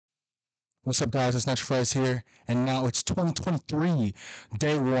What's up, guys? It's Nitro here, and now it's 2023,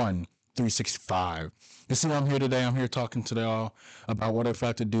 day one, 365. You see, I'm here today. I'm here talking to y'all about what I've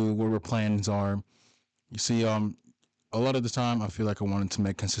had to do, what our plans are. You see, a lot of the time, I feel like I wanted to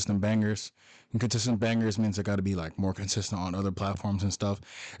make consistent bangers, and consistent bangers means I got to be like more consistent on other platforms and stuff.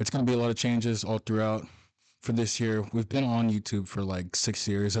 It's gonna be a lot of changes all throughout for this year. We've been on YouTube for like 6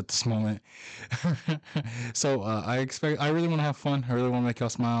 years at this moment. So I really want to have fun. I really want to make y'all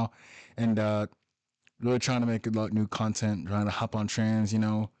smile, and really trying to make a lot of new content, trying to hop on trends,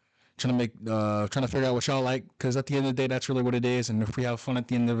 trying to figure out what y'all like, because at the end of the day, that's really what it is. And if we have fun at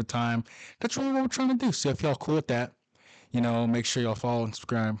the end of the time, that's really what we're trying to do. So if y'all cool with that, make sure y'all follow and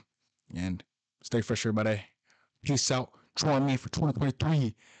subscribe, and stay fresh, everybody. Peace out. Join me for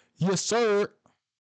 2023. Yes, sir.